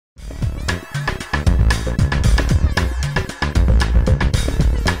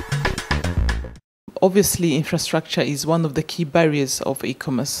obviously infrastructure is one of the key barriers of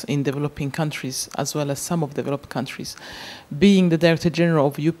e-commerce in developing countries, as well as some of developed countries. Being the Director General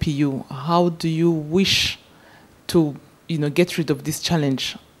of UPU, how do you wish to get rid of this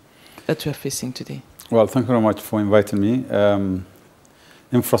challenge that we are facing today? Well, thank you very much for inviting me.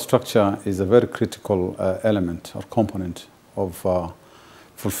 Infrastructure is a very critical element or component of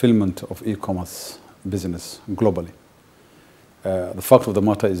fulfillment of e-commerce business globally. The fact of the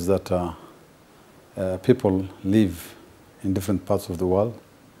matter is that people live in different parts of the world.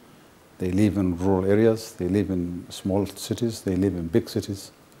 They live in rural areas, they live in small cities, they live in big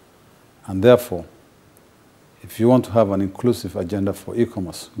cities. And therefore, if you want to have an inclusive agenda for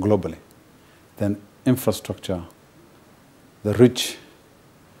e-commerce globally, then infrastructure, the reach,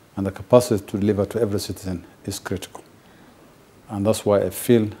 and the capacity to deliver to every citizen is critical. And that's why I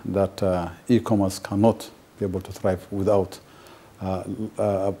feel that e-commerce cannot be able to thrive without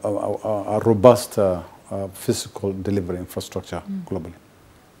a robust physical delivery infrastructure globally.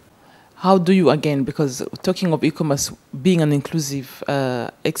 How do you, again, because talking of e-commerce being an inclusive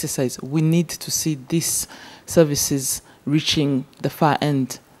exercise, we need to see these services reaching the far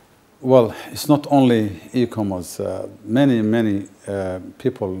end? Well, it's not only e-commerce. Many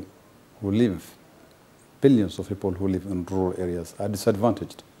people who live, billions of people who live in rural areas are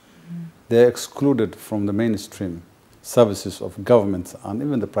disadvantaged. They're excluded from the mainstream services of government and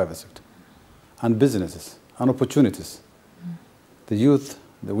even the private sector, and businesses and opportunities. The youth,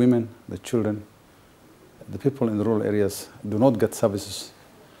 the women, the children, the people in the rural areas do not get services.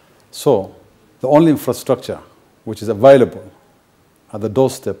 So the only infrastructure which is available at the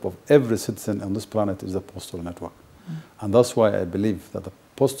doorstep of every citizen on this planet is the postal network. And that's why I believe that the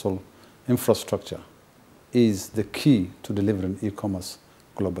postal infrastructure is the key to delivering e-commerce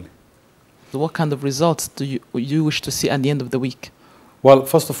globally. So what kind of results do you wish to see at the end of the week? Well,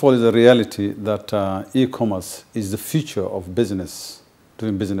 first of all, is the reality that e-commerce is the future of business,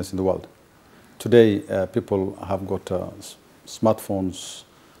 doing business in the world. Today, people have got smartphones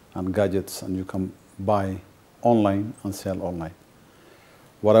and gadgets, and you can buy online and sell online.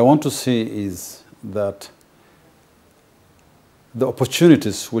 What I want to see is that the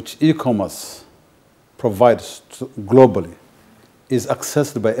opportunities which e-commerce provides globally is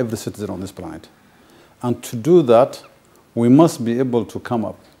accessed by every citizen on this planet. And to do that, we must be able to come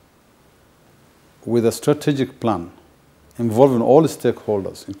up with a strategic plan involving all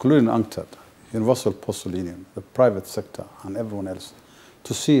stakeholders, including Unctade, Universal Postal Union, the private sector, and everyone else,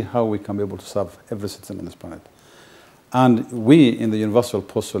 to see how we can be able to serve every citizen on this planet. And we in the Universal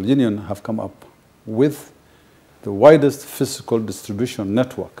Postal Union have come up with the widest physical distribution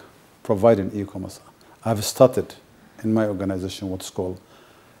network providing e-commerce. I've started in my organization what's called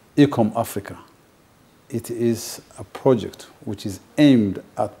Ecom Africa. It is a project which is aimed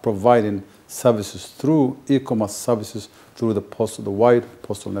at providing services through e-commerce services through the wide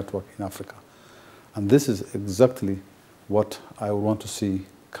postal network in Africa. And this is exactly what I want to see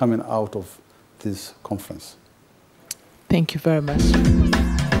coming out of this conference. Thank you very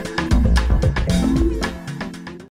much.